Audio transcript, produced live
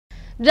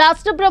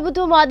రాష్ట్ర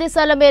ప్రభుత్వం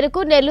ఆదేశాల మేరకు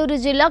నెల్లూరు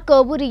జిల్లా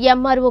కోవూరు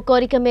ఎంఆర్ఓ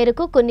కోరిక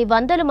మేరకు కొన్ని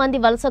వందల మంది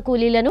వలస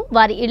కూలీలను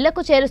వారి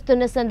ఇళ్లకు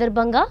చేరుస్తున్న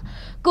సందర్భంగా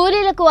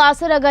కూలీలకు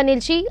ఆసరాగా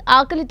నిలిచి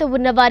ఆకలితో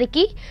ఉన్న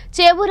వారికి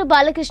చేవూరు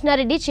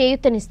బాలకృష్ణారెడ్డి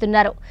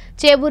చేయూతనిస్తున్నారు.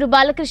 చేవూరు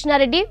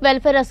బాలకృష్ణారెడ్డి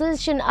వెల్ఫేర్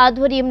అసోసియేషన్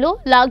ఆధ్వర్యంలో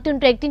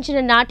లాక్డౌన్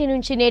ప్రకటించిన నాటి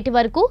నుంచి నేటి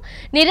వరకు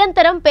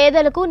నిరంతరం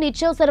పేదలకు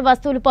నిత్యావసర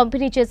వస్తువులు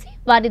పంపిణీ చేసి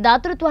వారి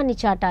దాతృత్వాన్ని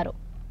చాటారు.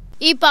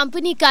 ఈ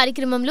పంపిణీ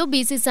కార్యక్రమంలో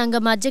బీసీ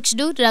సంఘం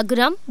అధ్యక్షుడు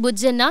రఘురాం,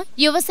 బుజ్జన్న,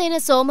 యువసేన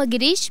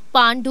సోమగిరీష్,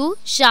 పాండు,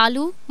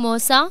 షాలు,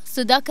 మోసా,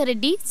 సుధాకర్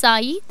రెడ్డి,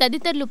 సాయి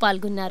తదితరులు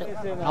పాల్గొన్నారు.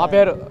 నా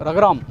పేరు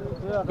రఘురాం,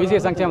 బీసీ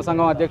సంక్షేమ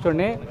సంఘం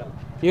అధ్యక్షుడిని.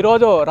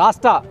 ఈరోజు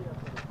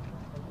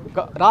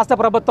రాష్ట్ర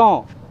ప్రభుత్వం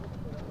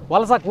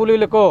వలస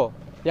కూలీలకు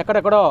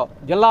ఎక్కడెక్కడో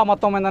జిల్లా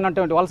మొత్తం మీద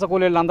ఉన్నటువంటి వలస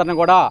కూలీలందరినీ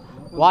కూడా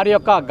వారి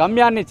యొక్క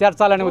గమ్యాన్ని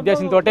చేర్చాలనే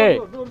ఉద్దేశంతో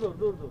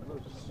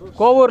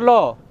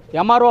కోవూరులో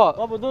ఎంఆర్ఓ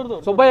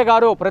సుబ్బయ్య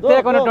గారు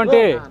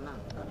ప్రత్యేకమైనటువంటి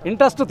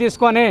ఇంట్రెస్ట్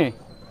తీసుకొని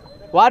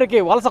వారికి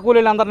వలస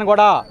కూలీలందరినీ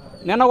కూడా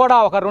నిన్న కూడా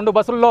ఒక 2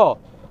 బస్సుల్లో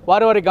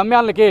వారి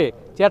గమ్యాలకి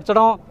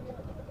చేర్చడం,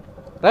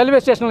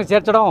 రైల్వే స్టేషన్కి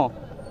చేర్చడం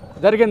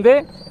జరిగింది.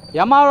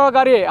 ఎంఆర్ఓ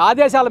గారి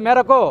ఆదేశాల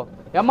మేరకు,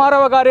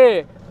 ఎంఆర్ఓ గారి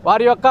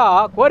వారి యొక్క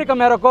కోరిక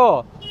మేరకు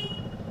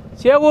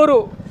చేవూరు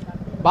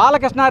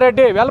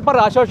బాలకృష్ణారెడ్డి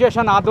వెల్ఫేర్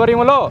అసోసియేషన్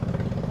ఆధ్వర్యంలో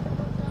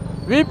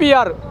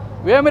విపిఆర్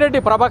వేమిరెడ్డి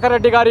ప్రభాకర్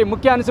రెడ్డి గారి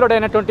ముఖ్య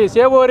అనుసరుడైనటువంటి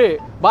చేవూరి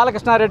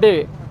బాలకృష్ణారెడ్డి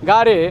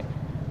గారి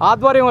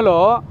ఆధ్వర్యంలో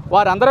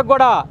వారందరికి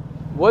కూడా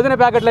భోజన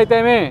ప్యాకెట్లు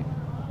అయితేమి,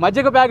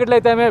 మజ్జిగ ప్యాకెట్లు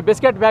అయితేమి,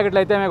 బిస్కెట్ ప్యాకెట్లు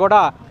అయితేమి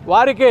కూడా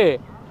వారికి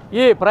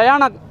ఈ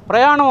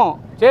ప్రయాణం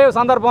చేయు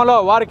సందర్భంలో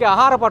వారికి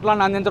ఆహార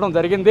పొట్లాలను అందించడం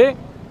జరిగింది.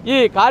 ఈ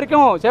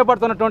కార్యక్రమం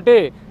చేపడుతున్నటువంటి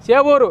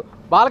చేవూరు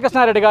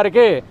బాలకృష్ణారెడ్డి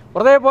గారికి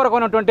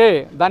హృదయపూర్వకమైనటువంటి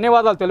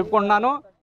ధన్యవాదాలు తెలుపుకుంటున్నాను.